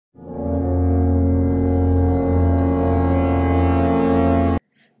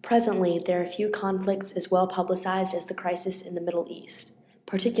Presently, there are few conflicts as well publicized as the crisis in the Middle East,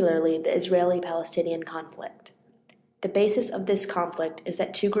 particularly the Israeli-Palestinian conflict. The basis of this conflict is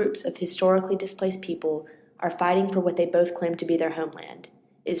that two groups of historically displaced people are fighting for what they both claim to be their homeland,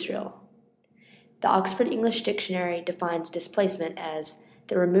 Israel. The Oxford English Dictionary defines displacement as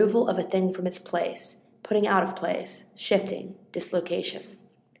the removal of a thing from its place, putting out of place, shifting, dislocation.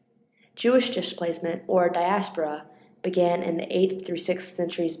 Jewish displacement, or diaspora, began in the 8th through 6th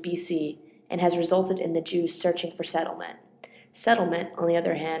centuries BC and has resulted in the Jews searching for settlement. Settlement, on the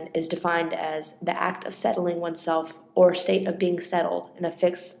other hand, is defined as the act of settling oneself or state of being settled in a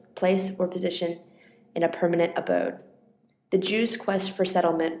fixed place or position in a permanent abode. The Jews' quest for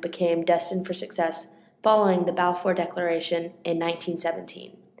settlement became destined for success following the Balfour Declaration in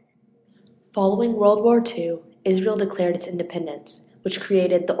 1917. Following World War II, Israel declared its independence, which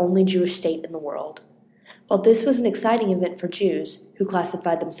created the only Jewish state in the world. While this was an exciting event for Jews, who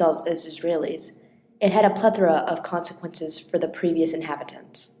classified themselves as Israelis, it had a plethora of consequences for the previous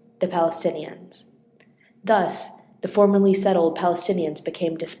inhabitants, the Palestinians. Thus, the formerly settled Palestinians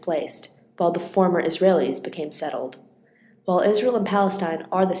became displaced, while the former Israelis became settled. While Israel and Palestine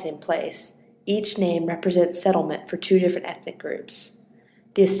are the same place, each name represents settlement for two different ethnic groups.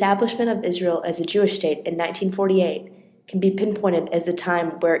 The establishment of Israel as a Jewish state in 1948 can be pinpointed as the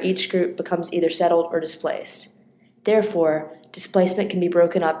time where each group becomes either settled or displaced. Therefore, displacement can be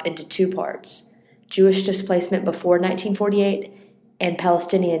broken up into two parts: Jewish displacement before 1948 and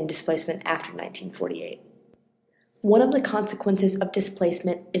Palestinian displacement after 1948. One of the consequences of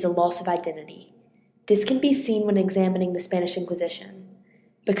displacement is a loss of identity. This can be seen when examining the Spanish Inquisition.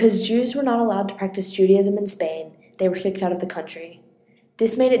 Because Jews were not allowed to practice Judaism in Spain, they were kicked out of the country.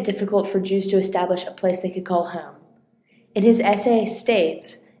 This made it difficult for Jews to establish a place they could call home. In his essay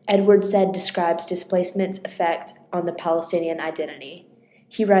States, Edward Said describes displacement's effect on the Palestinian identity.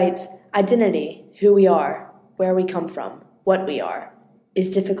 He writes, "Identity, who we are, where we come from, what we are, is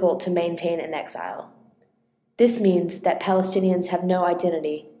difficult to maintain in exile. This means that Palestinians have no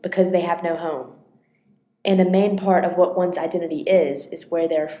identity because they have no home. And a main part of what one's identity is where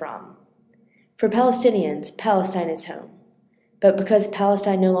they're from. For Palestinians, Palestine is home. But because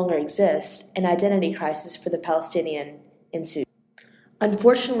Palestine no longer exists, an identity crisis for the Palestinian ensues.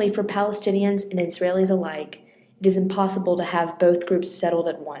 Unfortunately for Palestinians and Israelis alike, it is impossible to have both groups settled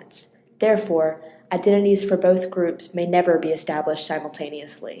at once. Therefore, identities for both groups may never be established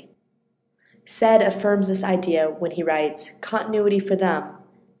simultaneously." Said affirms this idea when he writes, "Continuity for them,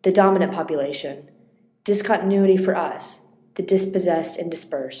 the dominant population, discontinuity for us, the dispossessed and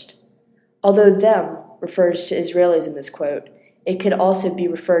dispersed." Although "them" refers to Israelis in this quote, it could also be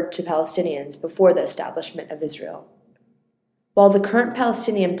referred to Palestinians before the establishment of Israel. While the current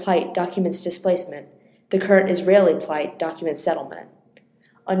Palestinian plight documents displacement, the current Israeli plight documents settlement.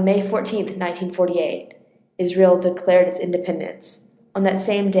 On May 14, 1948, Israel declared its independence. On that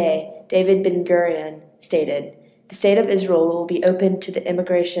same day, David Ben-Gurion stated, "The state of Israel will be open to the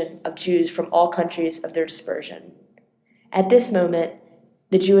immigration of Jews from all countries of their dispersion." At this moment,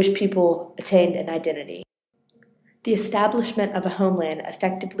 the Jewish people attained an identity. The establishment of a homeland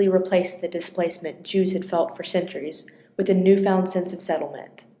effectively replaced the displacement Jews had felt for centuries with a newfound sense of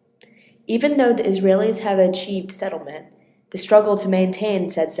settlement. Even though the Israelis have achieved settlement, the struggle to maintain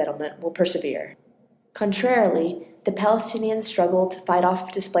said settlement will persevere. Contrarily, the Palestinian struggle to fight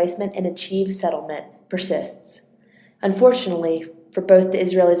off displacement and achieve settlement persists. Unfortunately, for both the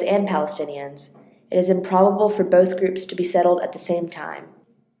Israelis and Palestinians, it is improbable for both groups to be settled at the same time.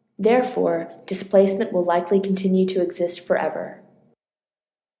 Therefore, displacement will likely continue to exist forever.